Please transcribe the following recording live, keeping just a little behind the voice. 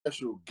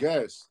special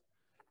guest,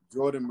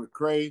 Jordan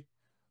McCray,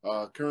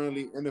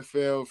 currently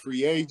NFL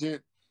free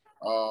agent.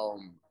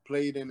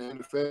 Played in the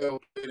NFL,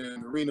 played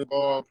in arena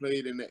ball,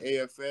 played in the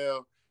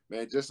AFL.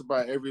 Man, just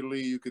about every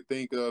league you could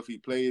think of, he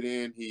played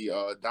in. He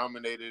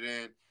dominated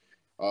in.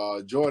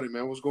 Jordan,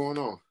 man, what's going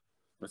on?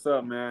 What's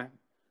up, man?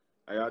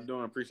 How y'all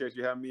doing? Appreciate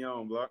you having me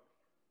on, Block.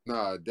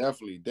 Nah,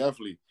 definitely,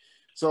 definitely.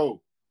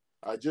 So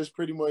I just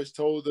pretty much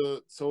told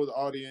the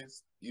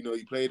audience,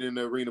 you played in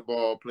the arena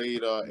ball,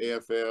 played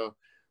AFL,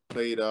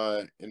 played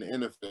in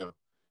the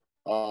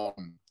NFL.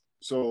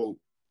 So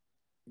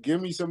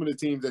give me some of the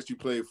teams that you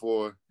played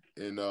for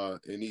in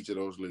each of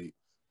those leagues.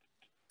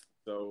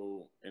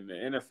 So in the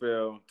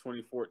NFL,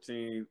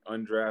 2014,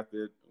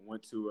 undrafted,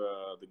 went to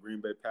the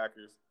Green Bay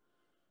Packers.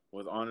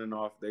 Was on and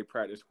off they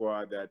practice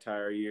squad that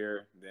entire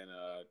year. Then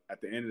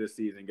at the end of the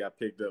season, got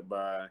picked up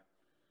by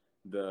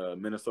the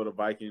Minnesota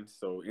Vikings.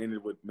 So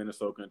ended with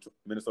Minnesota in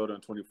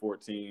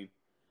 2014.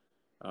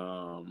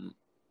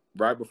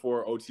 Right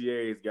before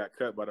OTAs, got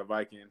cut by the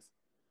Vikings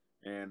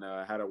and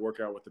had a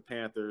workout with the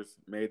Panthers.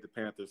 Made the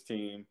Panthers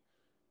team.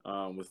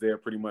 Was there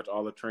pretty much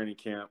all the training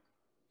camp.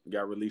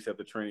 Got released at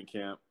the training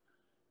camp.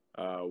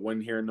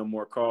 Wasn't hearing no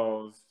more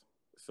calls.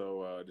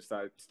 So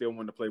decided still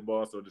wanted to play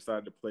ball, so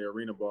decided to play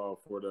arena ball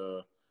for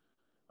the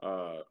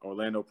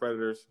Orlando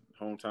Predators,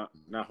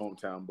 not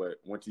hometown, but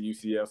went to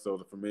UCF, so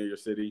the familiar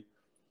city.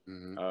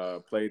 Mm-hmm.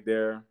 Played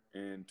there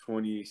in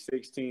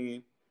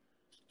 2016,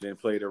 then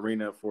played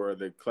arena for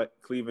the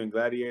Cleveland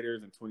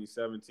Gladiators in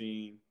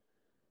 2017,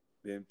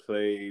 then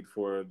played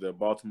for the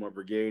Baltimore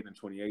Brigade in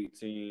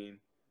 2018,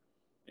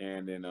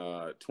 and in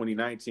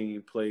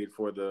 2019 played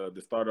for the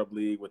startup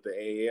league with the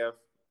AAF,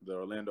 the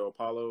Orlando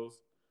Apollos.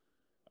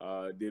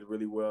 Did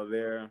really well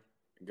there.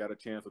 Got a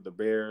chance with the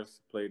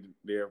Bears. Played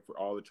there for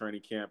all the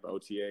training camp,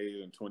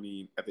 OTA,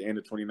 at the end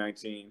of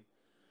 2019.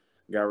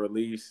 Got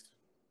released.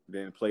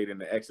 Then played in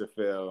the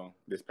XFL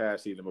this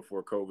past season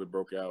before COVID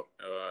broke out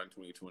in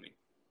 2020.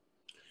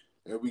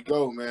 There we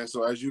go, man.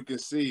 So as you can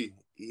see,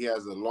 he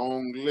has a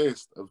long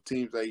list of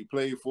teams that he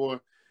played for.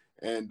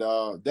 And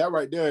that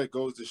right there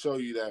goes to show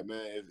you that,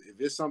 man, if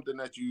it's something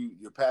that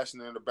you're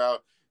passionate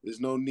about, there's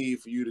no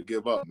need for you to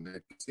give up,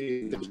 man.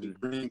 Continue to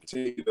dream,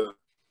 continue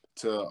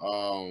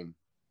to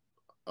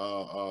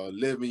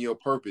live in your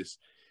purpose,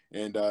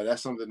 and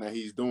that's something that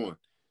he's doing.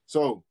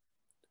 So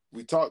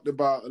we talked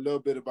about a little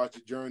bit about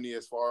your journey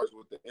as far as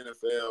with the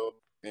NFL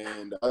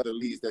and the other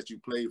leagues that you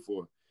played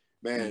for,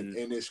 man.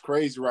 And it's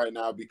crazy right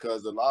now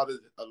because a lot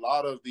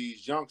of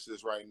these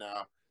youngsters right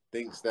now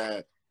thinks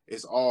that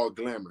it's all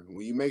glamour.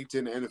 When you make it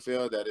to the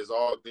NFL, that is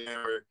all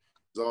glamour.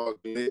 It's all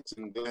glitz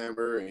and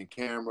glamour and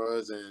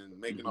cameras and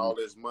making all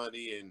this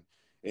money and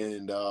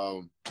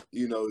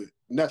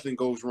nothing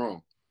goes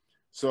wrong.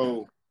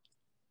 So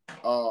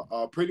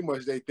pretty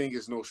much they think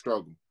it's no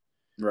struggle.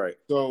 Right.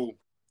 So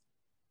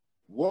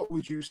what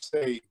would you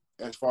say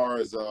as far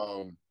as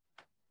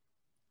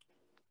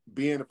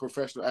being a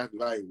professional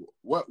athlete?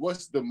 Like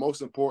what's the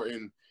most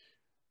important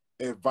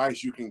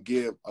advice you can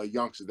give a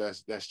youngster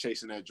that's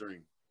chasing that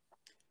dream?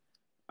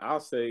 I'll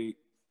say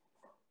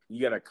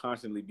you got to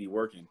constantly be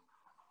working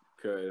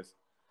because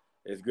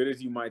as good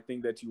as you might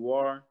think that you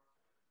are,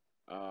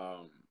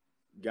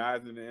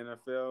 guys in the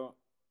NFL,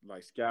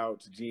 like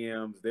scouts,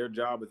 GMs, their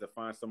job is to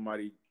find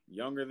somebody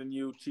younger than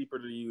you, cheaper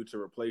than you to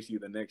replace you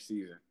the next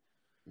season.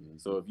 Mm-hmm.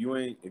 So if you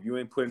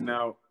ain't putting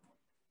out,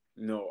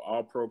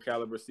 all pro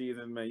caliber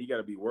season, man, you got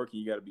to be working.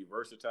 You got to be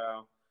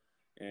versatile,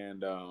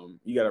 and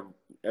you got to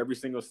every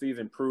single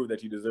season prove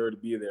that you deserve to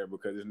be there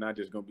because it's not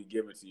just going to be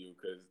given to you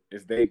because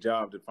it's their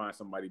job to find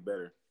somebody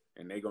better,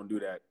 and they going to do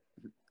that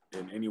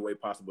in any way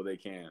possible they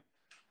can.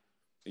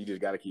 You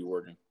just got to keep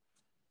working.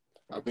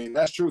 I mean,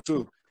 that's true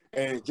too.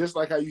 And just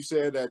like how you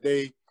said that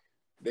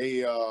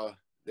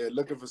they're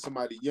looking for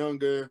somebody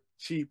younger,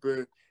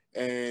 cheaper,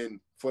 and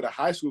for the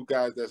high school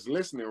guys that's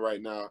listening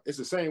right now, it's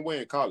the same way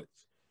in college.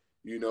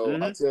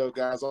 I tell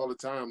guys all the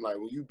time, like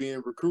when you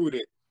being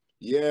recruited,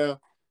 yeah,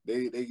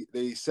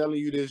 they selling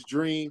you this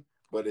dream,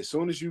 but as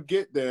soon as you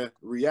get there,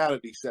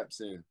 reality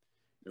steps in.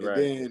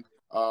 And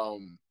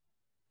then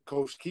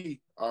Coach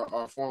Key,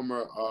 our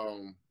former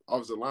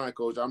offensive line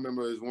coach, I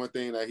remember there's one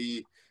thing that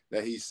he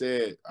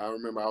said. I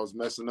remember I was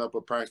messing up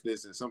a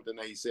practice, and something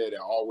that he said that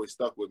always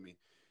stuck with me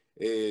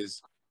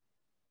is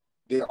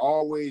they're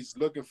always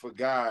looking for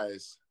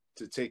guys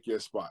to take your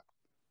spot.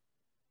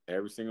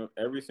 Every single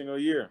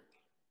year.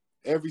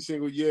 Every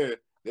single year,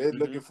 they're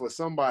looking for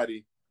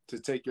somebody to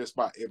take your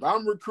spot. If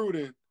I'm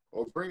recruiting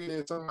or bringing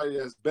in somebody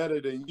that's better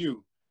than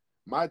you,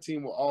 my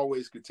team will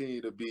always continue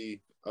to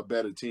be a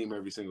better team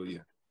every single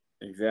year.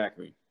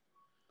 Exactly.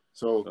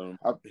 So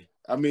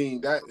I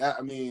mean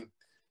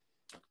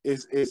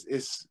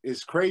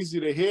it's crazy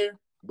to hear,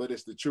 but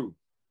it's the truth.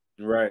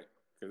 Right,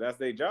 because that's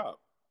their job.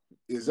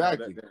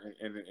 Exactly.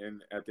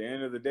 And at the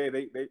end of the day,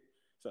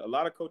 so a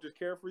lot of coaches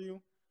care for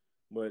you,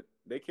 but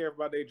they care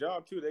about their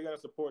job too. They got to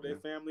support their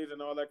families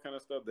and all that kind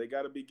of stuff. They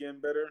got to be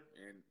getting better,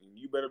 and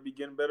you better be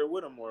getting better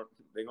with them, or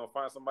they're gonna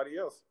find somebody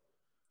else.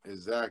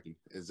 Exactly.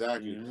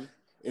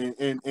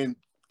 And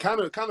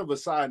kind of a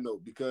side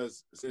note,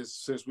 because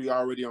since we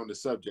already on the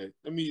subject,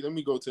 let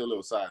me go to a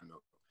little side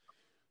note.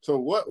 So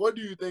what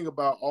do you think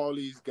about all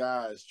these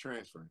guys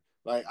transferring?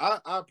 Like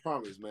I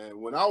promise,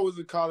 man, when I was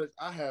in college,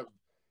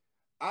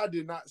 I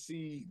did not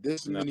see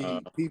this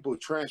many people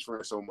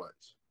transferring so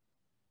much.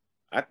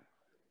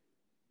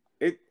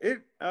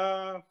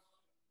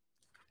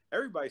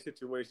 Everybody's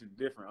situation is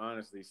different,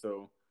 honestly.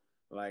 So,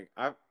 like,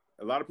 a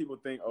lot of people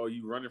think, oh,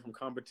 you running from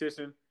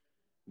competition,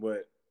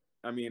 but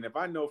I mean, if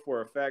I know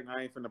for a fact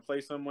I ain't finna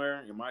play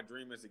somewhere, and my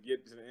dream is to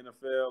get to the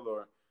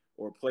NFL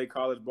or play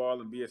college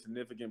ball and be a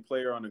significant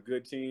player on a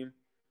good team,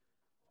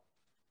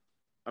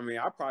 I mean,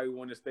 I probably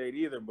wouldn't have stayed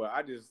either. But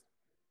I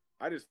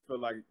just feel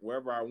like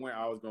wherever I went,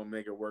 I was gonna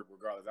make it work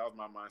regardless. That was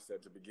my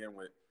mindset to begin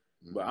with.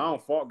 Mm-hmm. But I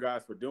don't fault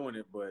guys for doing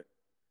it, but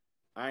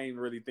I ain't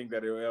really think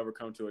that it'll ever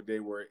come to a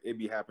day where it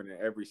be happening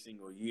every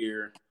single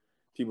year.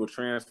 People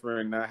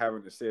transferring, not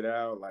having to sit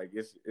out. Like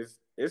it's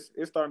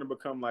starting to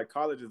become like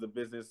college is a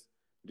business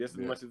just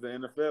as much as the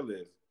NFL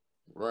is.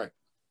 Right.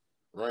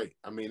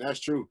 I mean, that's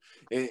true.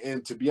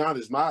 And to be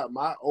honest,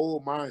 my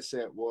old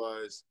mindset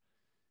was,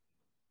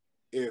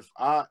 if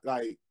I,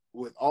 like,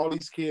 with all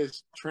these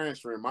kids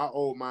transferring, my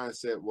old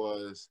mindset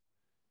was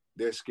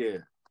they're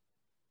scared.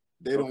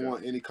 They don't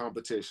want any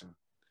competition.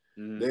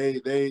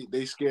 Mm-hmm.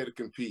 They scared to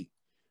compete.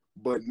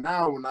 But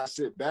now when I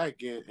sit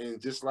back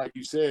and just like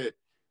you said,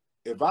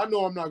 if I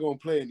know I'm not going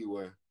to play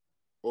anywhere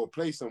or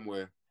play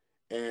somewhere,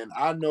 and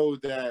I know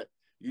that,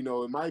 you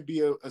know, it might be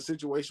a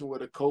situation where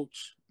the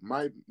coach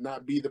might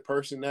not be the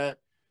person that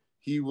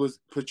he was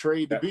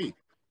portrayed to be.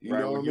 You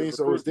know what I mean?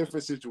 So it's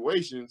different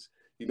situations.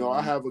 You know,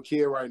 I have a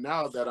kid right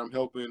now that I'm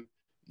helping,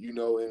 you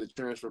know, in the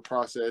transfer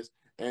process,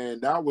 and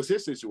that was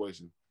his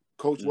situation.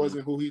 Coach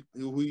wasn't who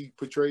he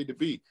portrayed to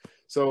be.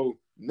 So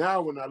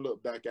now when I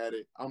look back at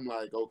it, I'm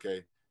like,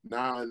 okay,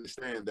 now I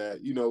understand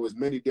that, you know, there's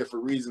many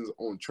different reasons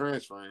on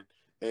transferring,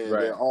 and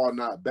they're all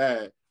not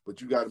bad,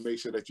 but you got to make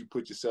sure that you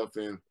put yourself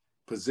in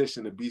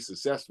position to be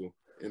successful.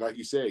 And like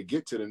you said,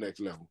 get to the next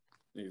level.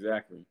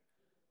 Exactly.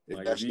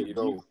 Like that's your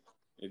goal.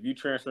 If you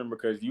transferring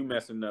because you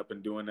messing up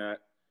and doing that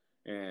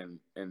and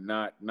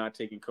not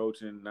taking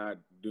coaching, not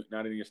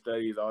in your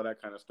studies, all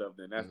that kind of stuff,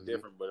 then that's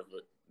different. But if a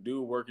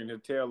dude working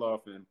his tail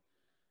off and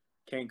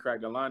can't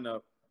crack the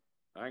lineup,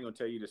 I ain't gonna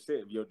tell you to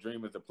sit if your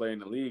dream is to play in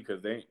the league,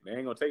 because they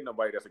ain't gonna take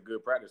nobody that's a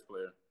good practice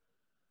player.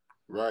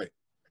 Right.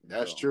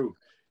 That's true.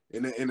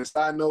 And a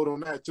side note on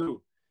that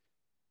too,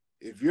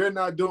 if you're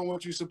not doing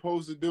what you're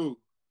supposed to do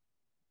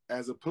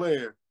as a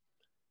player,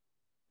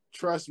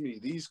 trust me,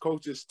 these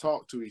coaches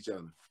talk to each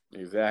other.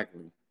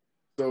 Exactly.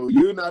 So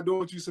you're not doing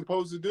what you're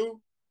supposed to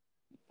do,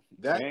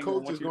 that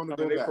coach is going to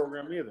go back.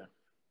 Program either.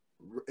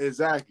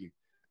 Exactly.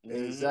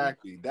 Mm-hmm.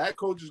 Exactly. That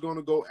coach is going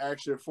to go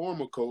ask your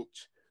former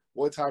coach,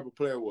 what type of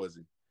player was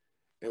he?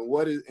 And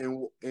what is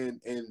and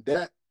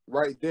that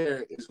right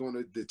there is going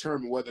to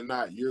determine whether or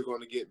not you're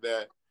going to get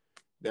that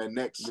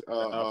next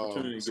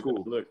opportunity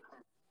school. Look.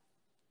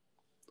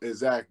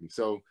 Exactly.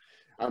 So,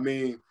 I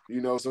mean,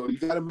 you know, so you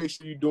got to make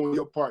sure you're doing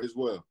your part as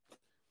well.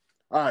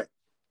 All right,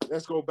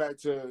 let's go back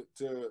to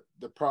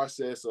the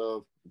process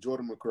of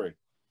Jordan McCray.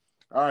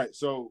 All right,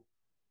 so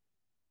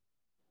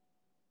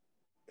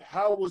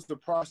how was the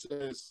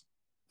process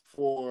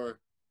for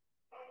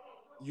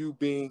you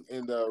being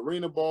in the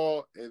arena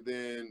ball and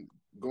then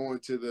going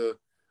to the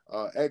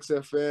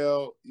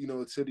XFL, you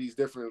know, to these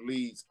different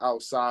leagues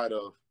outside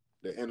of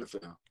the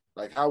NFL?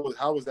 Like, how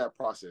was that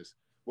process?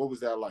 What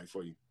was that like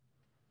for you?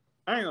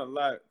 I ain't gonna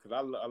lie, because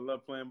I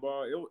love playing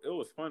ball. It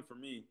was fun for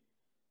me,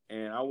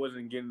 and I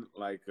wasn't getting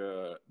like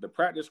the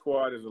practice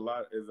squad is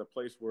a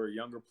place where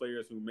younger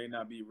players who may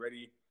not be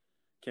ready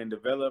can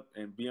develop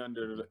and be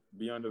under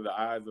the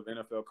eyes of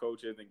NFL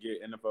coaches and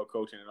get NFL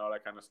coaching and all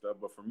that kind of stuff.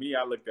 But for me,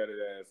 I looked at it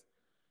as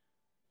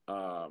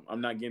I'm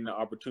not getting the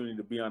opportunity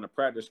to be on the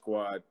practice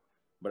squad,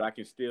 but I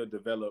can still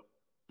develop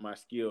my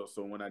skills.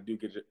 So when I do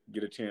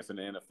get a chance in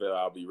the NFL,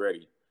 I'll be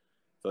ready.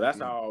 So that's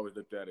how I always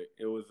looked at it.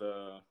 It was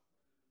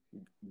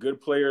good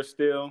players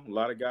still. A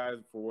lot of guys,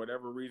 for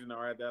whatever reason,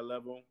 are at that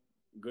level.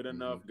 Good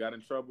enough, got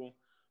in trouble,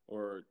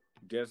 or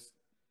just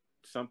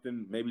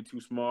something maybe too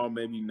small,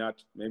 maybe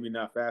not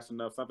fast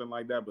enough, something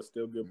like that, but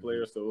still good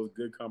players. So it was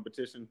good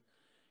competition.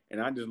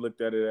 And I just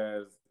looked at it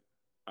as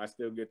I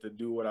still get to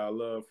do what I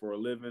love for a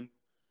living.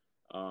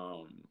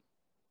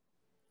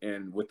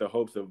 And with the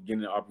hopes of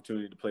getting the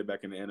opportunity to play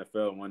back in the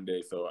NFL one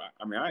day. So,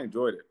 I mean, I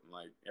enjoyed it.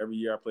 Like, every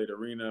year I played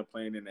arena,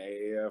 playing in the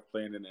AAF,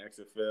 playing in the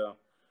XFL,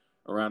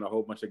 around a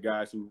whole bunch of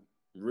guys who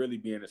really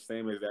be in the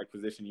same exact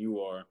position you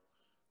are,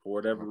 for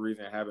whatever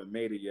reason, haven't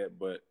made it yet,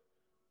 but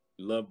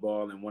love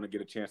ball and want to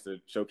get a chance to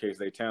showcase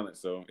their talent.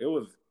 So it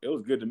was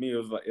good to me.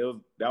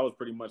 That was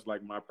pretty much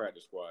like my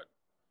practice squad,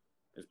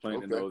 is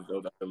playing in those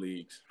other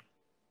leagues.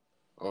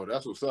 Oh,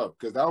 that's what's up.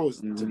 Because that was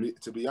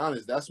to be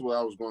honest, that's what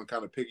I was going to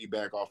kind of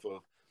piggyback off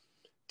of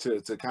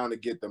to kind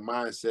of get the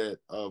mindset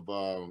of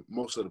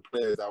most of the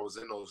players that was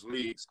in those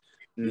leagues,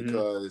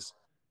 because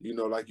you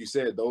know, like you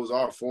said, those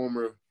are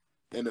former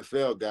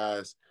NFL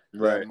guys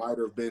that might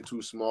have been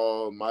too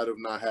small, might have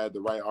not had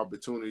the right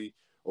opportunity,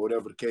 or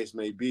whatever the case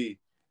may be.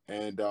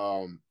 And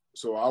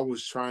so I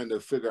was trying to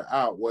figure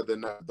out whether or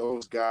not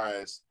those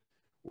guys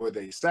were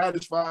they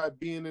satisfied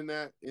being in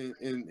that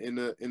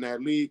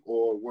league,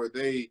 or were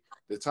they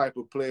the type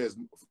of players,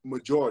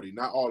 majority,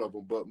 not all of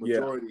them, but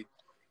majority,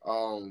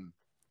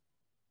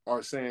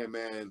 are saying,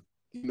 man,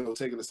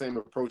 taking the same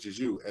approach as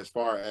you, as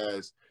far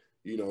as,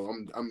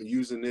 I'm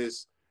using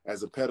this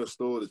as a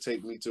pedestal to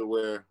take me to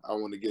where I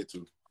want to get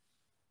to.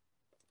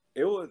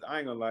 It was, I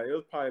ain't gonna lie, it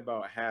was probably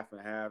about half and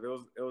half. It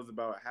was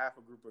about half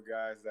a group of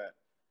guys that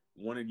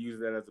wanted to use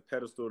that as a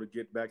pedestal to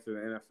get back to the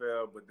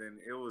NFL, but then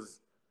it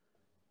was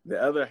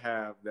the other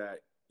half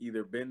that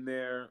either been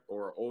there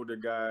or older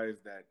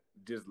guys that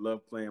just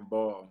love playing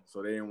ball,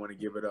 so they didn't want to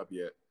give it up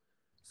yet.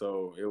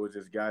 So it was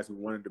just guys who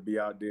wanted to be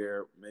out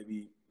there,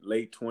 maybe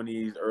late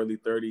 20s, early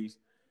 30s,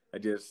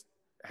 that just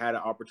had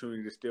an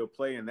opportunity to still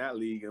play in that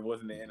league. It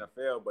wasn't the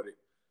NFL, but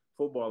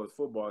football is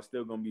football. It's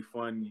still going to be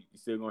fun. You're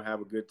still going to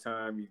have a good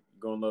time. You're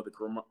going to love the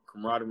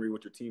camaraderie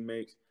with your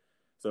teammates.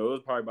 So it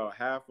was probably about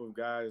half of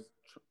guys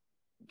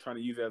trying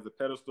to use it as a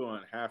pedestal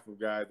and half of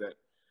guys that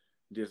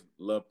just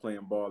love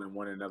playing ball and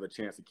wanted another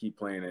chance to keep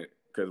playing it.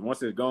 Because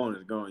once it's gone,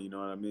 you know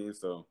what I mean?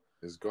 So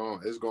it's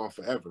gone. It's gone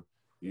forever.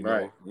 You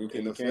can't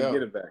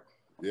get it back.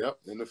 Yep,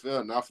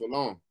 NFL, not for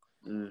long.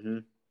 Mm-hmm.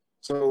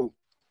 So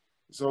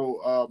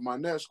my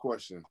next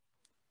question,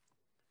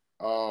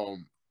 how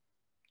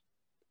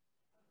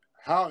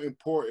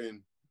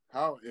important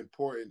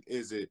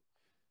is it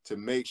to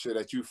make sure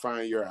that you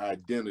find your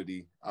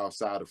identity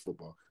outside of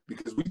football?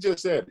 Because we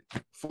just said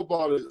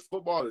football is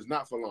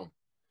not for long.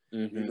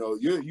 Mm-hmm.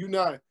 You're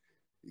not,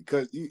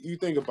 because you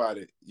think about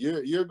it,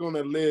 you're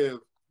gonna live,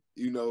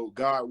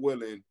 God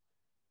willing,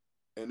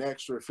 an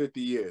extra 50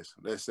 years,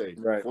 let's say,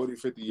 right. 40,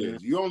 50 years.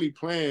 Mm-hmm. You only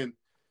plan,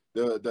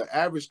 the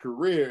average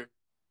career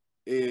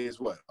is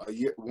what, a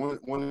year,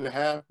 one and a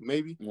half,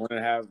 maybe?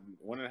 1.5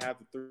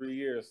 to 3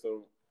 years.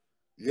 So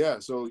yeah,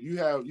 so you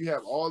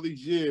have all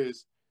these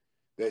years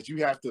that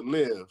you have to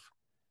live.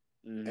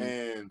 Mm-hmm.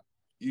 And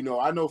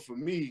I know for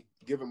me,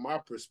 given my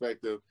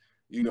perspective,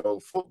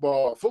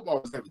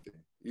 football is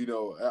everything.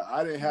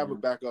 I didn't have a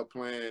backup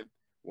plan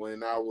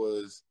when I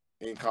was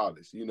in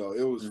college.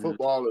 It was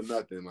football or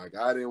nothing. Like,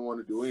 I didn't want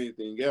to do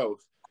anything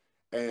else.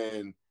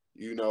 And,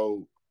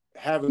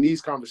 having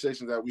these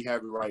conversations that we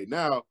having right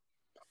now,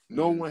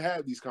 no one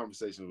had these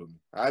conversations with me.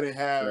 I didn't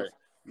have,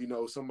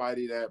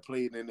 somebody that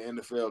played in the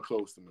NFL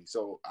close to me.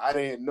 So I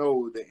didn't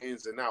know the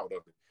ins and out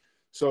of it.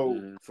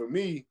 So for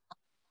me,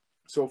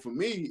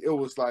 it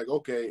was like,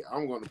 okay,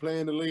 I'm going to play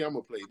in the league. I'm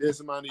going to play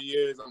this amount of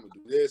years. I'm going to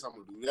do this. I'm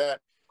going to do that.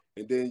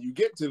 And then you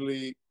get to the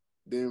league,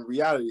 then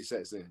reality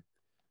sets in.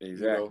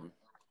 Exactly.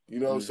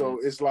 So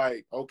it's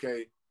like,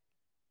 okay,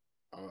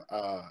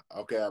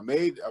 I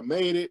made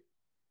it,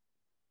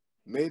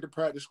 made the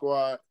practice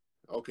squad.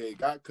 Okay,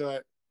 got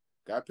cut,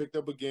 got picked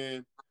up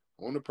again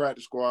on the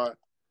practice squad,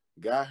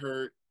 got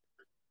hurt.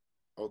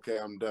 Okay,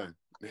 I'm done.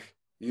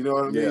 You know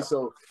what I mean?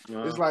 So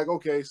it's like,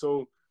 okay,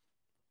 so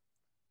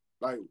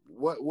like,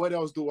 what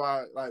else do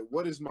I, like,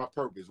 what is my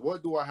purpose?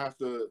 What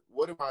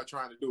am I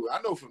trying to do? I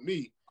know for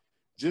me,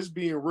 just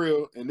being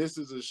real, and this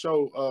is a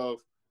show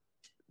of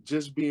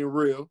just being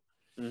real,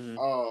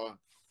 you're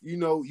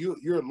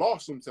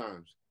lost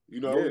sometimes.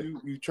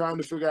 You trying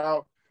to figure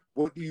out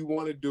what do you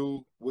want to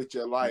do with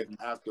your life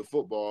after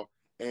football.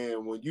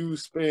 And when you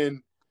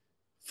spend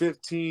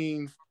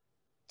 15,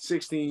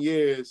 16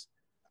 years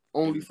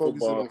only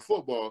focusing on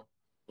football,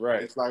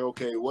 right? It's like,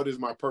 okay, what is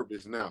my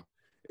purpose now?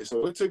 And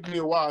so it took me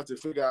a while to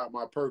figure out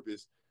my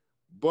purpose,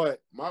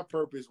 but my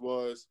purpose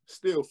was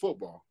still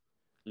football.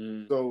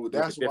 So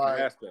that's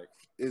why,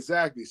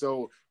 exactly.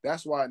 So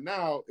that's why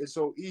now it's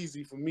so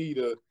easy for me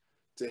to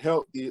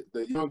help the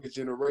younger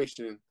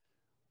generation,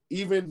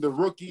 even the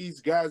rookies,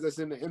 guys that's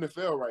in the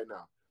NFL right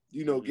now,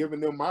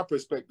 giving them my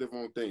perspective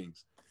on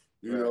things,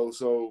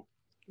 so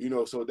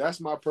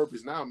that's my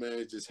purpose now,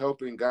 man, just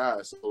helping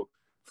guys. So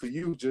for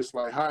you, just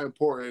like, how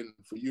important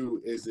for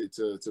you is it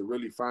to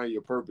really find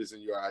your purpose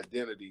and your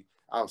identity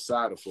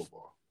outside of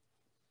football?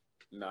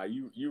 Nah,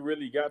 you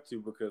really got to,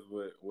 because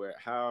with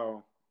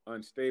how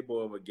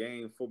unstable of a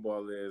game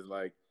football is,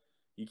 like,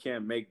 you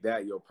can't make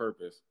that your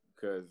purpose.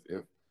 Because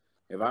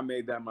if I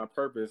made that my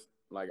purpose,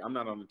 like, I'm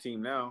not on the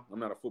team now, I'm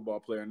not a football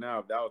player now.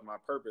 If that was my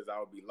purpose, I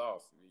would be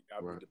lost.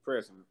 I'd be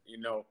depressed. And,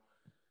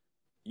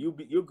 you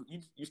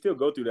still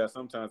go through that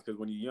sometimes, because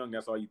when you're young,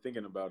 that's all you're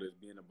thinking about is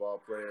being a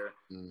ball player,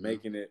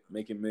 making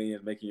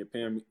millions, making your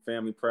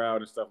family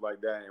proud and stuff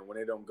like that. And when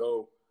it don't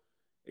go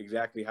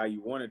exactly how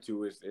you want it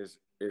to, it's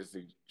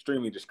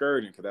extremely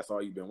discouraging, because that's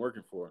all you've been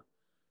working for.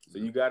 So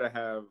you got to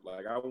have,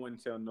 like, I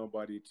wouldn't tell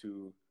nobody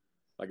to,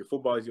 like, if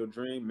football is your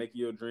dream, make it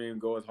your dream,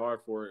 go as hard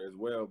for it as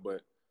well,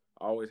 but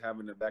always have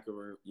in the back of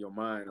your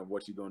mind of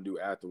what you're going to do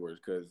afterwards,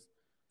 because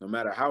no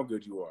matter how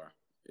good you are,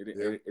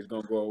 it's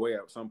going to go away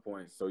at some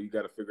point. So you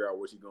got to figure out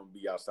what you're going to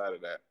be outside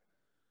of that.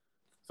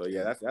 So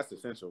that's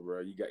essential,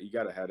 bro. You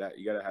got to have that.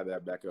 You got to have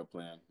that backup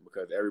plan,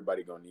 because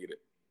everybody going to need it.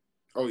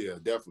 Oh yeah,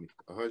 definitely,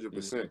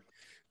 100%.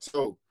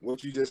 So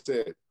what you just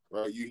said,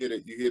 right? You hit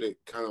it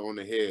kind of on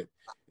the head.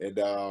 And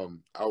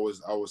I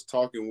was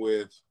talking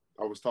with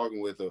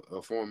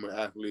a former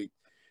athlete.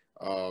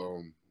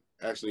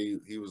 Actually,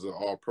 he was an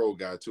all pro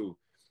guy too.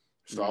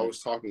 So I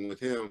was talking with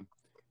him,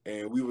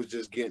 and we was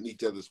just getting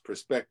each other's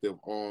perspective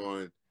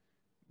on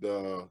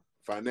the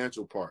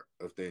financial part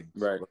of things,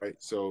 right?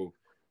 So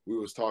we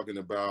was talking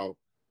about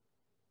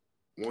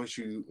once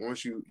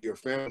your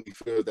family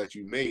feels that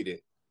you made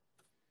it,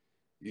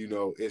 you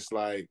know, it's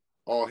like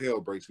all hell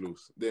breaks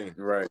loose then.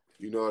 Right.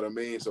 You know what I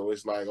mean? So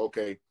it's like,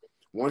 okay,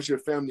 once your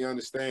family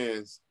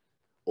understands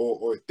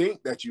or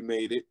think that you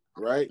made it,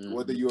 right?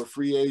 Whether you're a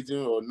free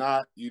agent or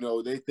not, you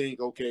know, they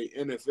think, okay,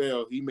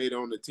 NFL, he made it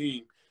on the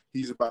team,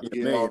 he's about to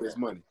get all this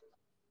money.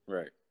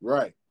 Right.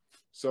 Right.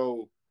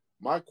 So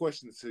my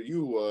question to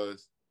you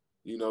was,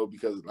 you know,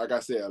 because like I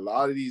said, a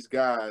lot of these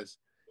guys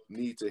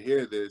need to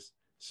hear this,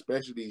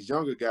 especially these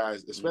younger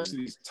guys, especially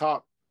these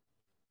top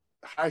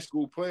high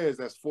school players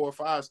that's 4 or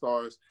 5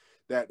 stars,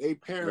 that they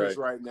parents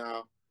right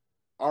now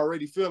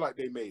already feel like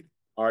they made it.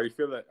 Already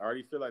feel like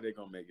they're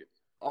gonna make it.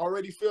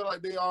 Already feel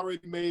like they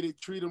already made it.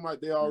 Treat them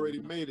like they already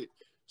made it.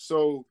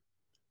 So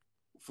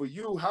for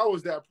you, how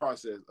was that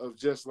process of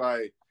just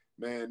like,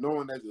 man,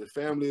 knowing that the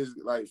family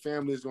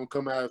is gonna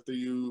come after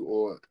you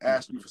or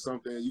ask you for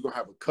something, you're gonna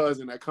have a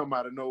cousin that come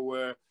out of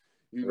nowhere,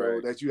 you know,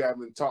 that you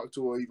haven't talked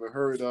to or even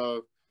heard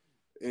of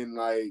in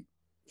like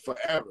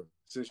forever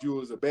since you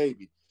was a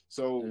baby.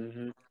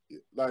 So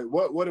like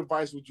what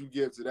advice would you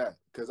give to that?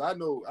 Because I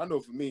know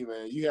for me,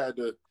 man,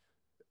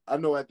 I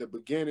know at the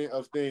beginning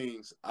of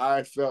things,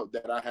 I felt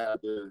that I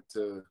had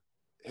to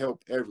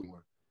help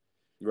everyone.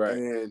 Right.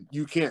 And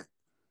you can't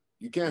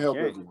help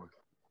everyone.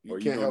 You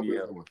can't help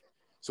everyone.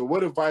 So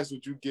what advice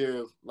would you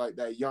give like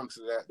that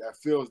youngster that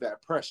feels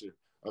that pressure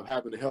of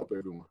having to help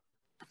everyone?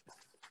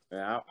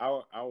 And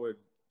I would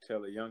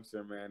tell a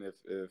youngster, man,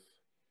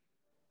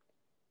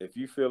 if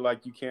you feel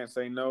like you can't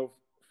say no,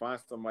 find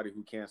somebody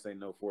who can't say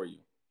no for you.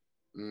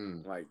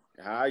 Like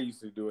how I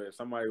used to do it.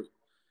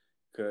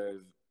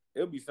 Because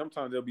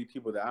sometimes there'll be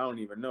people that I don't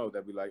even know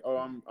that be like, oh,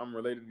 I'm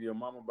related to your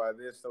mama by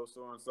this, so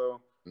and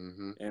so.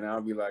 And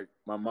I'll be like,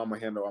 my mama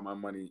handle all my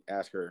money,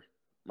 ask her.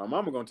 My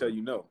mama gonna tell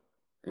you no.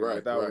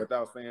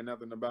 Without saying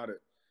nothing about it.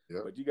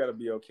 Yep. But you gotta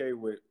be okay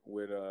with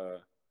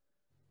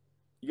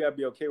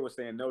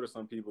saying no to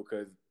some people,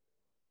 because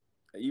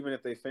even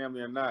if they family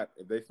or not,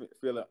 if they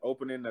feel an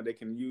opening that they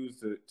can use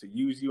to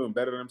use you and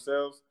better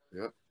themselves,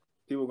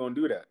 people gonna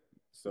do that.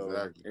 So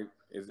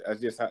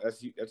that's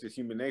just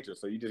human nature.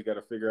 So you just got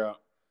to figure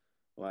out,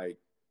 like,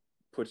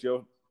 put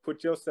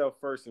yourself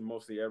first in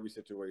mostly every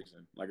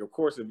situation. Like, of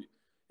course, if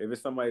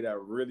it's somebody that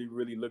really,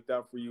 really looked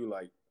out for you,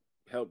 like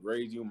helped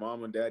raise you,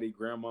 mama, daddy,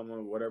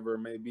 grandmama, whatever it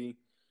may be,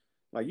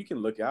 like you can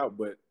look out,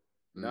 but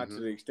not to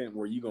the extent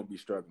where you're gonna be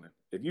struggling.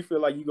 If you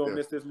feel like you're gonna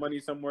miss this money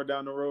somewhere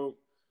down the road,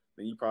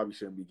 then you probably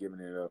shouldn't be giving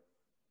it up.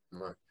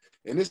 Right.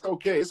 And it's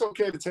okay. It's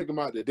okay to take them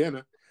out to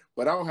dinner,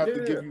 but I don't have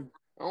to give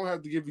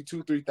you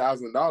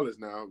 $2,000-$3,000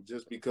 now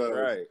just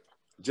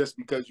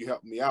because you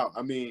helped me out.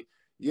 I mean,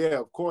 yeah,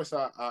 of course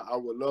I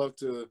would love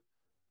to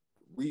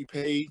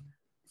repay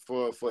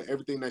for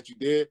everything that you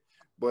did,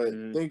 but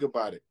think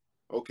about it.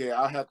 Okay,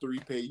 I have to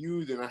repay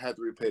you, then I have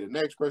to repay the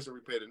next person,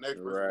 repay the next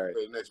person,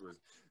 repay the next person.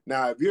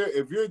 Now,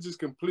 if you're just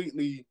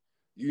completely,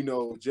 you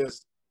know,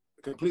 just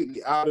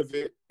completely out of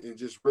it and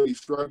just really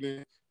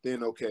struggling,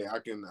 then okay, I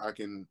can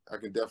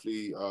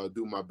definitely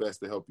do my best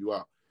to help you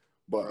out.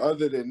 But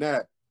other than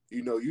that,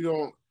 you know, you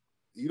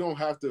don't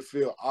have to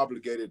feel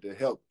obligated to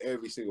help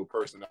every single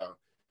person out,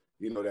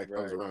 you know, that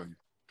comes around you.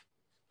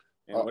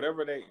 And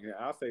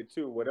I'll say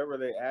too, whatever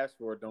they ask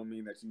for don't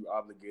mean that you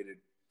obligated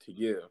to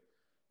give.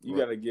 You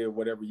got to give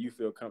whatever you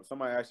feel comfortable.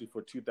 Somebody asks you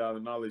for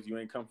 $2,000, you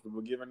ain't comfortable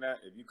giving that.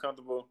 If you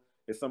comfortable,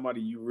 it's somebody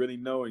you really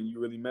know and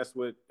you really mess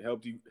with,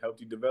 helped you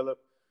develop.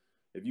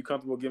 If you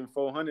comfortable giving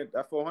 $400,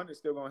 that $400 is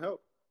still gonna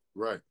help.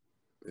 Right.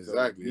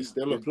 Exactly. So it's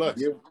still a plus.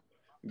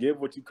 Give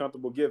what you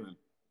comfortable giving.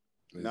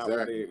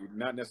 Exactly.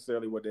 Not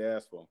necessarily what they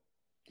ask for.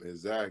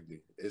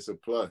 Exactly. It's a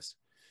plus.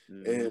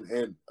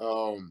 And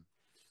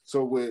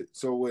so with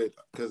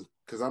because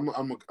I'm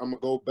gonna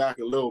go back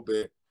a little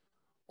bit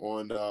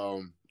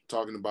on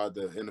talking about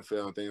the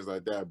NFL and things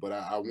like that, but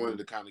I wanted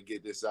to kind of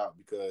get this out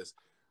because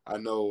I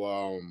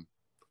know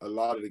a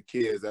lot of the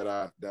kids that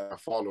I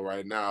follow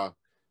right now,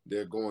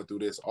 they're going through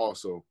this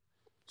also.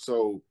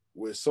 So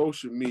with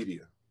social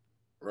media,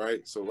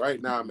 right? So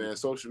right now, man,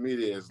 social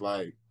media is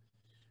like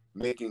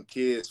making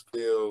kids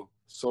feel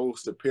so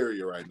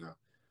superior right now.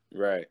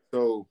 Right.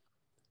 So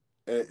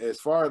as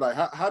far as like,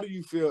 how do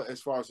you feel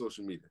as far as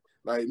social media?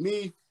 Like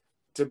me,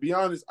 to be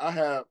honest, I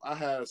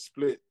have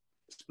split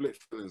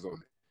feelings on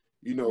it.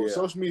 You know,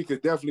 social media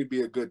could definitely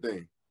be a good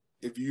thing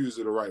if you use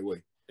it the right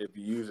way. If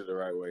you use it the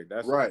right way,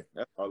 that's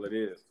all it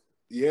is.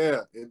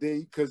 Yeah, and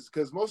then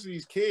because most of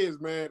these kids,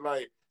 man,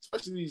 like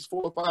especially these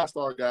 4 or 5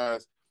 star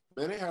guys,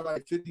 man, they have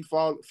like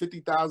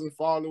 50,000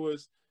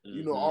 followers.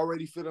 You know,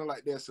 already feeling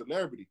like they're a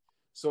celebrity.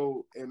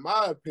 So, in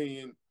my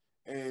opinion,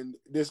 and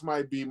this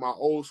might be my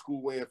old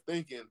school way of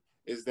thinking,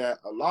 is that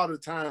a lot of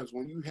times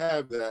when you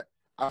have that,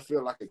 I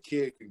feel like a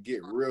kid could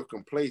get real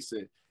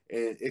complacent,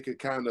 and it could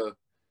kind of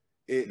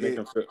make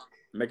them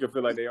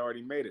feel like they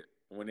already made it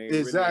when they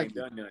really ain't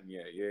done nothing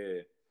yet.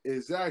 Yeah,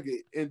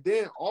 exactly. And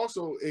then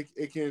also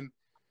it can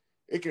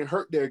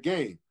hurt their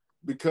game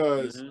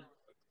because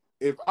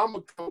if I'm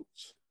a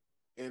coach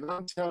and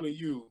I'm telling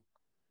you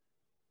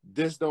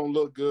this don't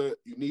look good,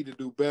 you need to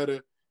do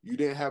better. You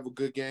didn't have a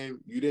good game.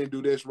 You didn't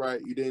do this right.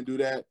 You didn't do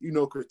that.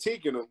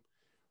 Critiquing him.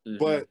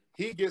 But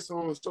he gets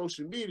on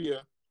social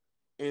media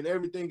and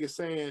everything is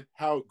saying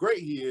how great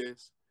he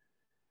is.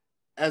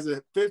 As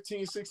a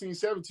 15, 16,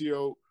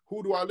 17-year-old,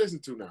 who do I listen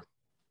to now?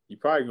 You're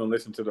probably going to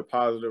listen to the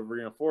positive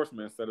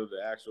reinforcement instead of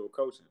the actual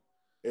coaching.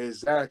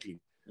 Exactly.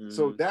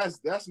 So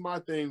that's my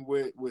thing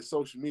with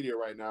social media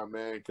right now,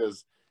 man,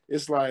 because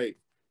it's like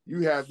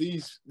you have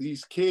these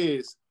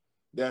kids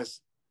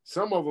that's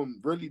some of them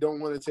really don't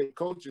want to take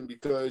coaching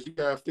because you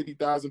have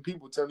 50,000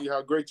 people telling you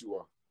how great you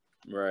are.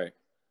 Right.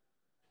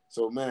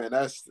 So, man,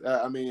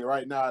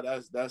 right now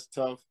that's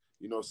tough,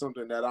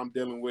 something that I'm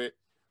dealing with.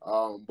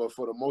 But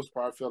for the most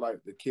part, I feel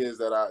like the kids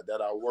that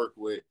I work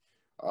with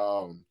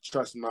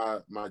trust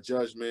my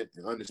judgment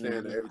and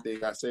understand that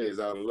everything I say is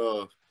out of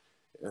love.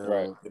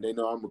 Right. And they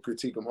know I'm going to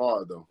critique them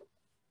hard, though.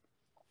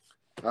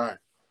 All right.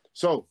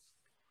 So,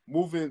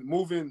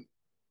 moving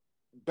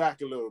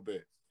back a little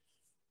bit.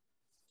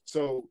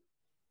 So,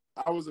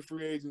 I was a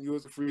free agent. You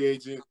was a free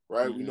agent,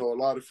 right? We know a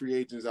lot of free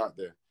agents out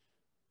there.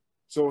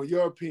 So, in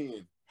your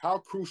opinion, how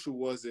crucial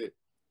was it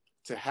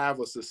to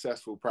have a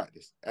successful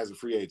practice as a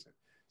free agent?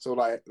 So,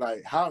 like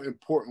how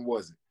important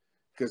was it?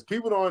 Because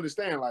people don't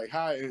understand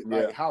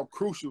how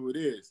crucial it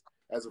is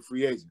as a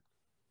free agent.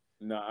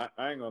 No,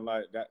 I ain't gonna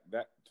lie.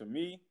 That to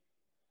me,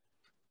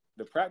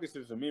 the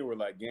practices to me were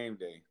like game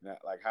day. Not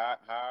like how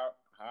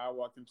I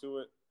walked into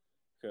it.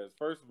 Because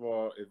first of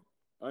all, if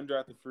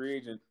undrafted free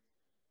agent,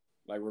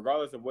 like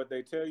regardless of what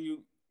they tell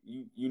you,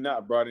 you're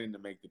not brought in to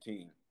make the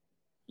team.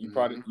 You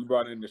brought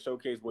in to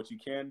showcase what you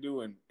can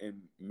do and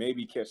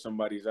maybe catch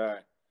somebody's eye.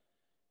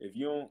 If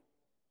you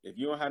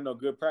don't have no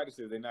good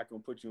practices, they're not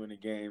gonna put you in the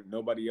game.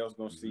 Nobody else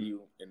gonna see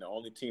you, and the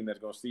only team that's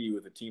gonna see you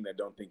is a team that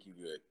don't think you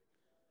good.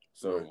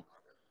 So,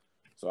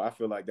 so I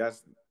feel like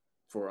that's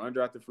for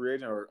undrafted free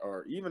agent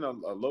or even a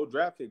low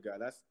draft pick guy.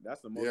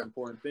 That's the most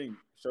important thing.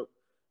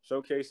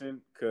 Showcasing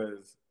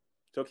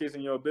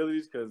your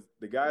abilities, because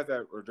the guys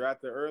that were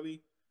drafted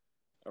early,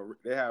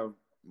 they have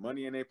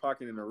money in their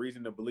pocket and a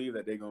reason to believe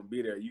that they're gonna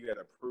be there. You got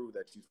to prove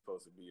that you're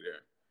supposed to be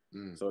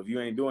there. So if you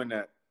ain't doing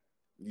that,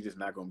 you're just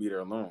not gonna be there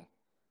alone.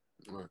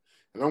 Right.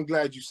 And I'm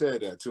glad you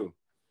said that too.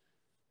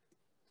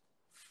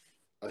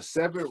 A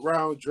 7th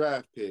round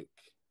draft pick,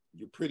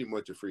 you're pretty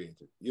much a free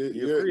agent.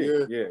 You're a free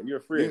agent. You're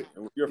a free agent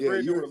with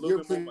a little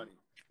bit more money.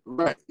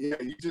 Right.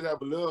 Yeah, you just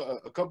have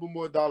a couple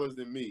more dollars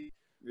than me.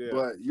 Yeah.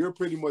 But you're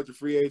pretty much a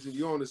free agent.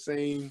 You're on the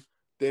same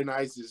thin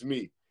ice as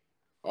me.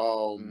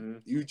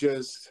 You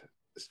just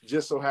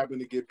so happen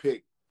to get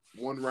picked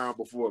 1 round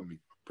before me,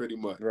 pretty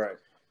much. Right.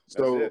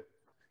 So that's it.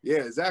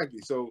 Yeah,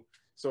 exactly. So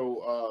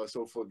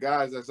for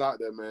guys that's out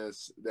there, man,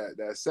 that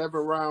 7th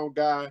round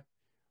guy,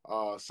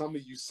 some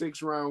of you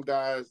 6th round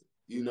guys,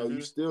 you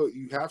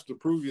have to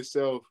prove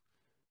yourself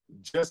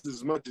just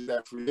as much as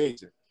that free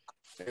agent.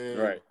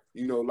 And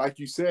like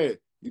you said,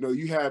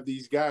 you have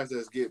these guys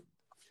that get.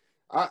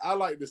 I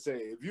like to say,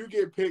 if you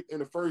get picked in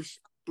the first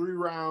 3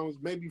 rounds,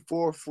 maybe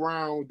 4th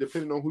round,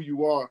 depending on who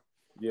you are,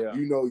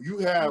 you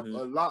have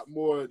a lot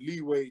more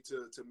leeway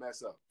to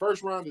mess up.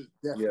 First round is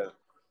definitely.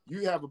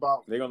 You have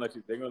about. They're gonna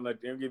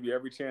give you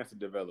every chance to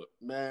develop.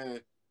 Man,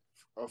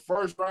 a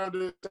first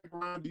rounder, 2nd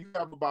round, you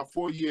have about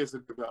 4 years to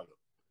develop.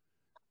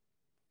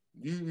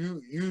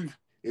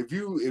 If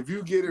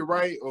you get it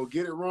right or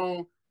get it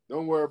wrong,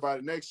 don't worry about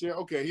it next year.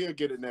 Okay, he'll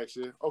get it next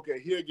year. Okay,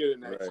 he'll get it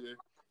next year.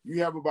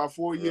 You have about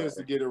 4 years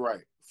to get it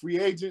right. Free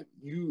agent,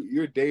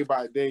 you're day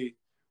by day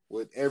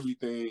with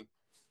everything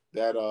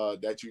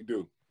that you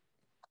do.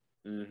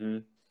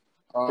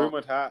 Pretty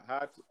much how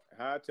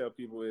I tell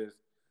people is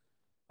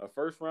a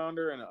first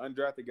rounder and an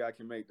undrafted guy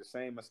can make the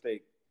same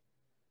mistake.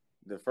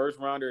 The first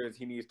rounder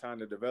he needs time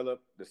to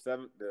develop.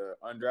 The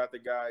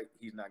undrafted guy,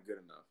 he's not good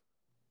enough.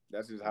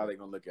 That's just how they're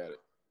gonna look at it.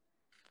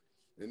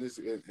 And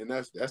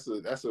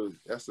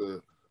that's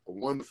a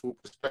wonderful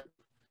perspective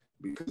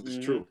because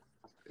it's true.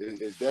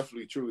 It's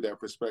definitely true, that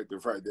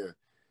perspective right there.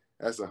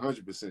 That's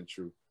 100%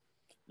 true.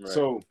 Right.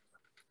 So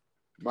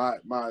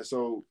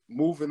so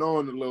moving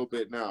on a little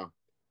bit now,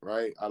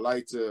 right? I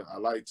like to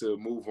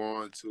move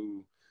on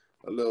to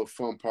a little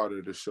fun part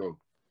of the show.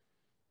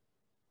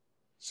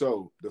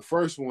 So the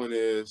first one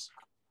is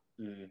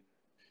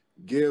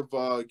give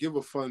a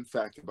fun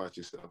fact about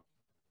yourself.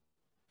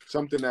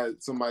 Something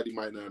that somebody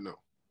might not know.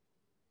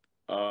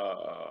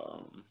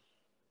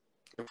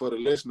 And for the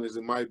listeners,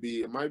 it might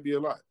be a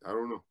lot. I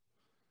don't know.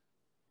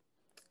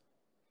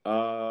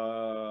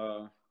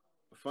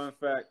 Fun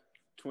fact: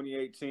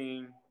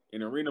 2018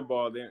 in arena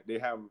ball, they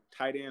have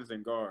tight ends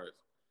and guards.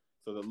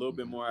 So the little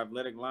bit more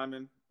athletic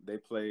linemen, they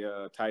play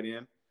tight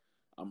end.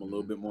 I'm a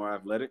little bit more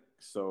athletic,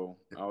 so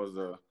I was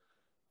a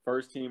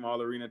first team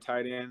All Arena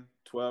tight end,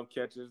 12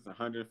 catches,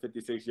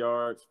 156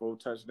 yards, 4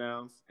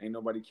 touchdowns. Ain't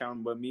nobody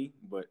counting but me.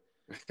 But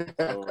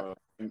so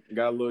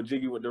got a little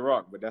jiggy with the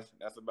rock, but that's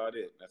about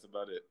it. That's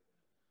about it.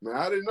 Man,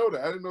 I didn't know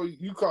that. I didn't know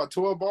you caught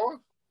 12 balls.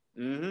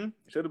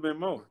 Should have been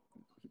more.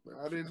 Man,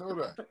 I didn't know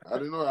that. I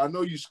didn't know. I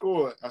know you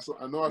scored. I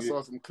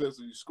saw some clips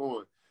of you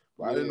scoring,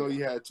 but I didn't know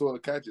you had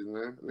 12 catches,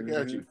 man. Look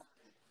at you.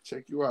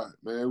 Check you out,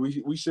 man.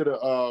 We should have.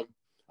 I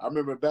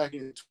remember back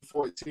in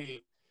 2014.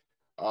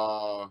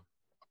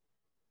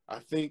 I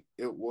think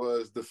it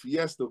was the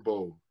Fiesta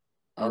Bowl.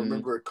 I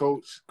remember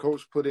coach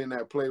put in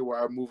that play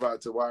where I move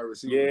out to wide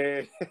receiver.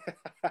 Yeah.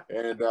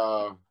 And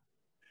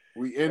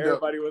we end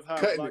Everybody up was hot.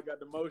 cutting Block got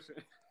the motion.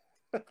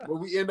 But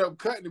we end up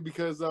cutting it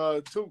because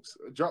Tukes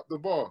dropped the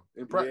ball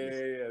in practice.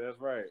 Yeah, that's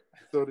right.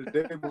 So the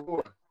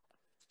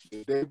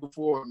day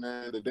before,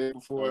 man,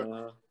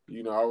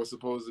 you know, I was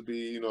supposed to be,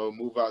 you know,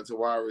 move out to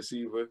wide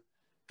receiver,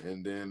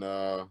 and then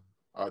our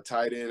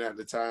tight end at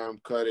the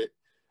time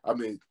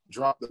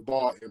dropped the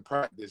ball in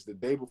practice. The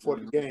day before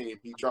the game,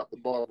 he dropped the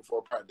ball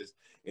before practice.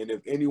 And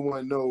if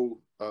anyone know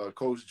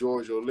Coach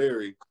George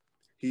O'Leary,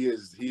 he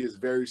is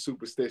very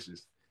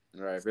superstitious.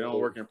 Right. If it don't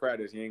work in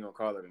practice, he ain't gonna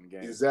call it in the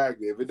game.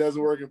 Exactly. If it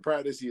doesn't work in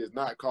practice, he is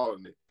not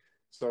calling it.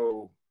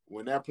 So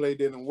when that play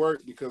didn't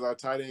work because our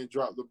tight end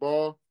dropped the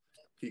ball,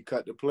 he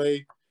cut the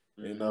play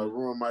and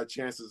ruined my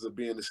chances of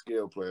being a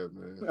skill player,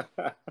 man.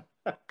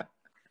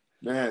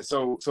 Man,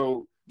 so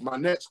my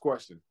next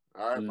question,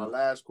 all right, my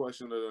last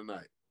question of the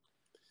night.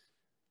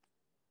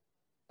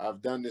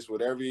 I've done this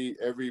with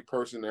every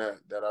person that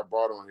I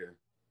brought on here.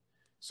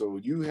 So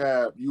you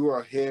are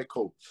a head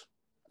coach,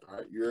 all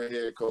right? You're a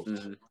head coach.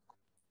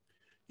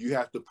 You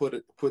have to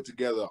put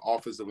together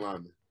offensive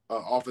line.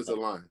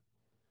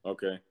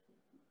 Okay.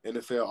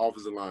 NFL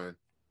offensive line.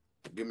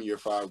 Give me your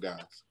 5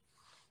 guys.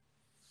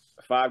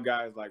 5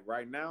 guys like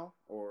right now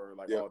or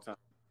like all time?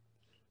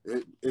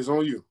 It's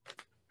on you.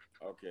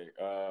 Okay.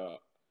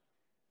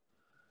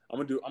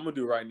 I'm gonna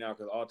do right now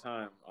because all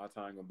time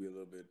gonna be a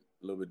little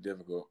bit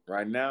difficult.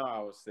 Right now,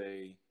 I'm gonna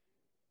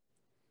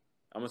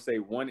say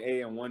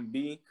 1A and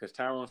 1B because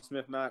Tyrone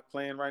Smith not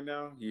playing right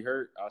now. He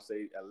hurt. I'll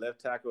say at left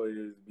tackle it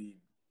would be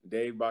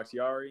Dave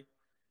Bakhtiari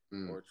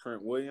or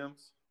Trent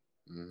Williams.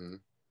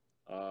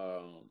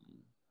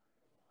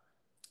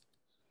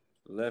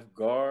 Left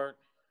guard,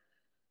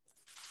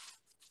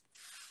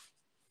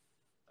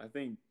 I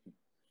think.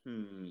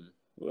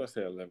 What else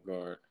say at left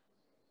guard?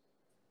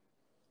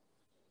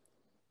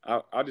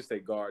 I'll just say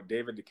guard.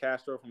 David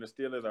DeCastro from the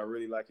Steelers. I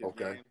really like his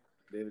game.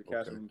 David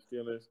DeCastro from the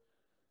Steelers.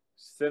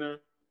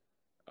 Center.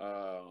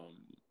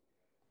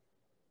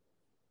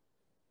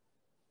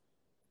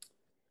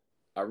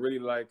 I really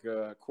like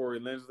Corey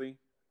Linsley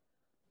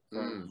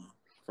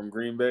from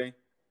Green Bay.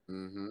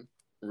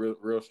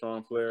 Real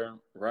strong player.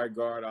 Right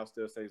guard, I'll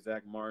still say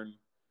Zach Martin.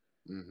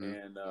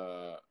 And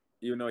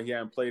even though he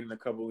hadn't played in a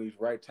couple of weeks,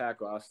 right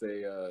tackle, I'll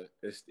say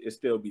it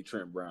still be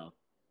Trent Brown.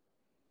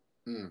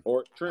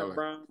 Or Trent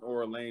Brown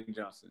or Lane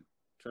Johnson.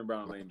 Trent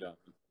Brown and Lane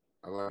Johnson.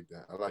 I like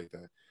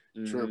that.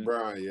 Trent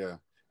Brown, yeah.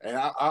 And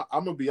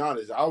I'm gonna be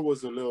honest, I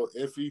was a little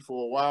iffy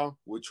for a while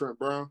with Trent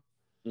Brown.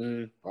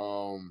 You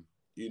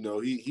know,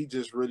 he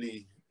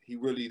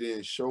really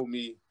didn't show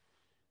me.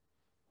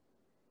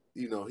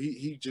 You know,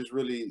 he just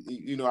really,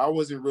 you know, I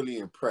wasn't really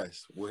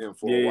impressed with him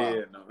for a while.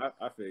 Yeah, no,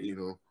 I feel you. You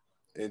know,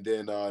 and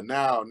then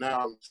now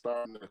I'm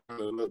starting to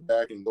kind of look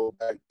back and go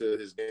back to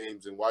his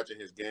games and watching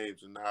his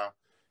games, and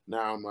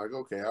now I'm like,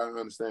 okay, I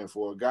understand.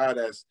 For a guy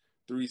that's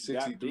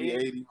 360,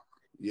 380,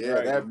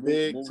 right, that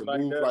big to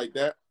move like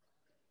that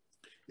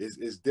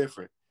is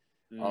different.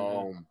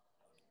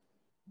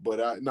 But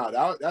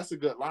that's a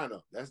good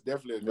lineup. That's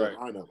definitely a good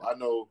lineup.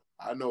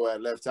 I know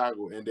at left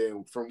tackle, and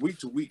then from week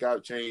to week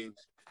I've changed.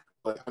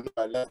 But I know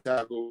at left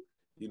tackle,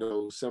 you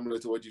know, similar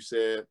to what you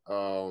said,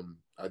 I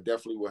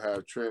definitely will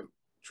have Trent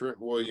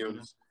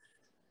Williams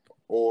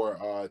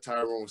or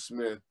Tyrone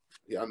Smith.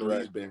 Yeah, I know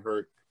he's been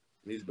hurt.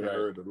 He's been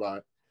hurt a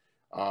lot.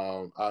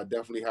 I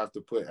definitely have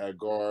to put at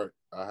guard.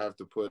 I have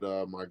to put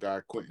my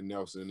guy Quentin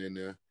Nelson in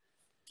there.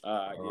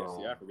 I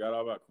forgot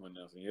all about Quentin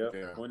Nelson. Yep.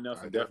 Yeah, Quentin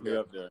Nelson definitely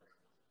up there.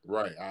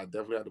 Right. I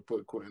definitely have to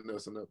put Quentin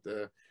Nelson up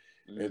there.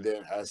 And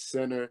then at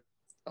center,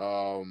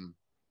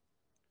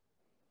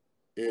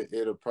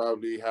 it'll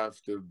probably have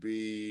to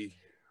be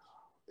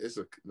it's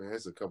a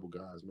couple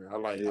guys, man. I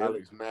like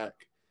Alex Mack.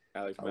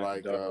 I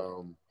like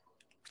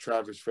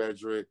Travis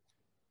Frederick.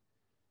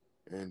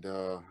 And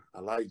I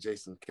like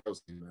Jason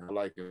Kelsey, man. I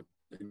like him.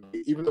 And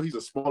even though he's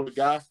a smaller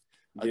guy,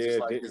 I just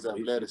like his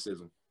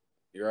athleticism.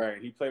 You're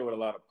right. He played with a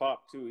lot of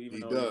pop too,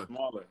 even though he's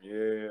smaller.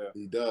 Yeah.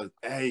 He does.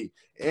 Hey,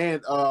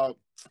 and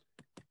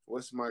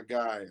what's my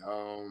guy?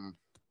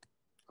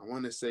 I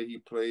want to say he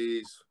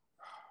plays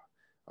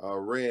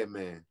Red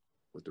Man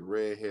with the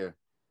red hair.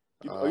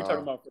 You talking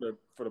about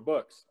for the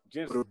Bucks?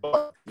 Jensen.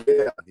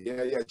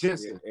 Yeah,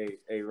 Jensen.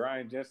 Hey,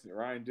 Ryan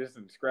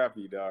Jensen,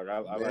 scrappy dog. I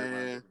like Ryan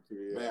Jensen too.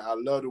 Yeah. Man, I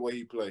love the way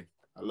he play.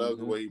 The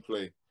way he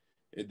play.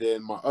 And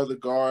then my other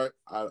guard,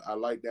 I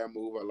like that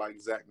move. I like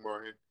Zach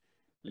Martin.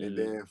 And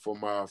then for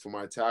my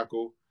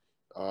tackle,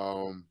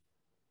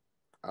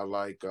 I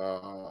like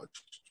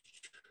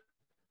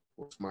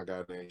what's my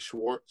guy name?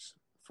 Schwartz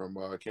from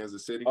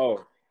Kansas City.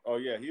 Oh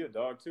yeah, he a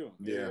dog too.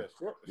 Yeah.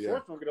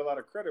 Schwartz don't get a lot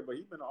of credit, but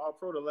he's been an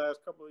All-Pro the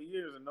last couple of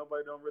years, and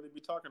nobody don't really be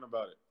talking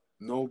about it.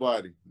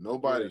 Nobody.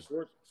 Yeah,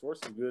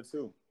 Schwartz is good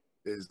too.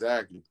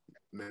 Exactly,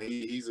 man.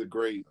 He's a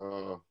great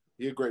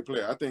he's a great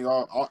player. I think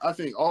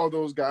all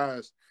those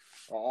guys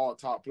are all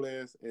top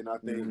players, and I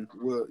think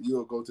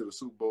you'll go to the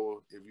Super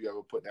Bowl if you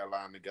ever put that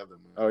line together,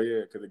 man. Oh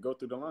yeah, because they go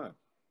through the line.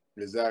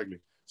 Exactly.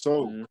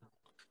 So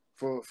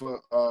for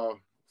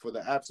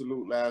the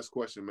absolute last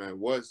question, man,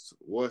 what's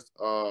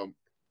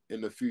in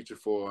the future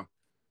for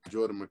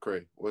Jordan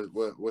McCray?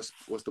 What's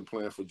the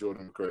plan for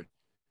Jordan McCray?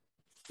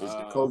 Is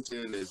it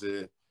coaching? Is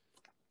it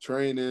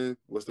training?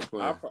 What's the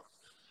plan?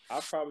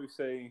 I'll probably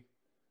say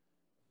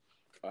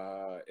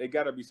it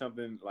got to be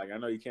something like, I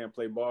know you can't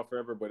play ball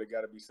forever, but it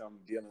got to be something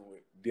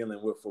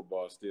dealing with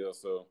football still.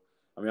 So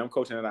I mean, I'm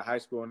coaching at a high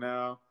school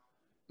now.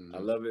 I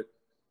love it.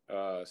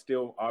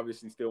 Still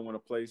want to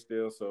play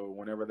still. So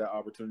whenever that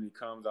opportunity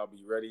comes, I'll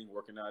be ready,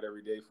 working out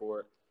every day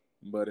for it.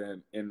 But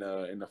in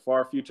the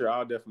far future,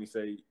 I'll definitely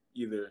say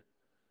either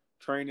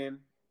training,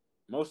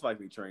 most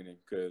likely training,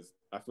 because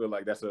I feel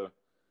like that's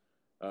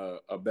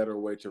a better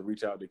way to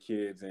reach out to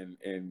kids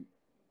and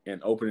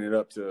opening it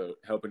up to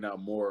helping out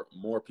more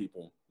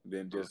people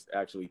than just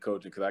actually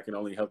coaching. Because I can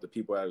only help the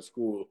people out of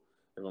school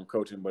if I'm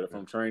coaching, but if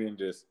I'm training,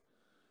 just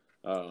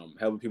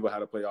helping people how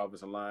to play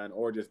offensive line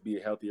or just be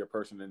a healthier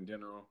person in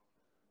general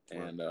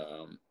and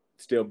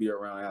still be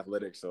around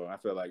athletics. So I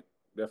feel like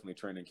definitely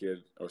training kids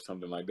or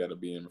something like that will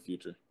be in the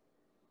future.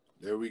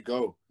 There we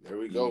go,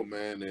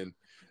 man. And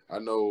I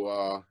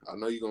know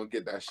you're gonna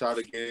get that shot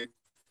again.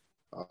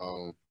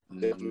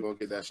 Definitely gonna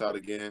get that shot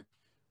again,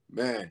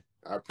 man.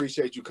 I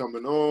appreciate you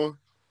coming on,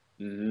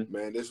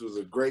 man. This was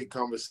a great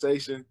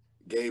conversation.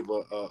 Gave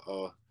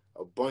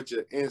a bunch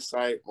of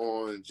insight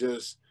on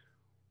just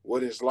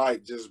what it's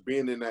like just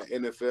being in that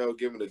NFL,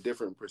 giving a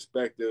different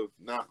perspective.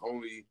 Not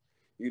only,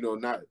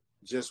 not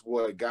just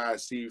what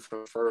guys see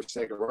from first,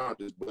 second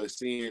rounders, but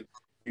seeing,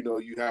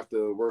 you have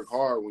to work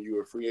hard when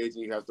you're a free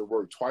agent. You have to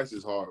work twice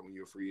as hard when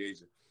you're a free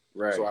agent.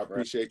 Right. So I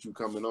appreciate you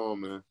coming on,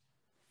 man.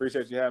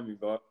 Appreciate you having me,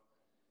 Bob.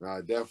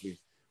 Definitely.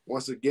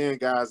 Once again,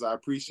 guys, I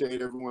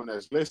appreciate everyone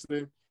that's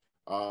listening.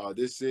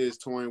 This is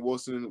Torrian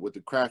Wilson with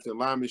the Craft and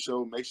Lineman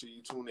Show. Make sure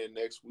you tune in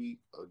next week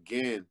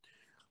again,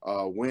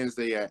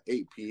 Wednesday at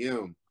 8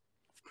 p.m.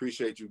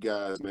 Appreciate you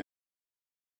guys, man.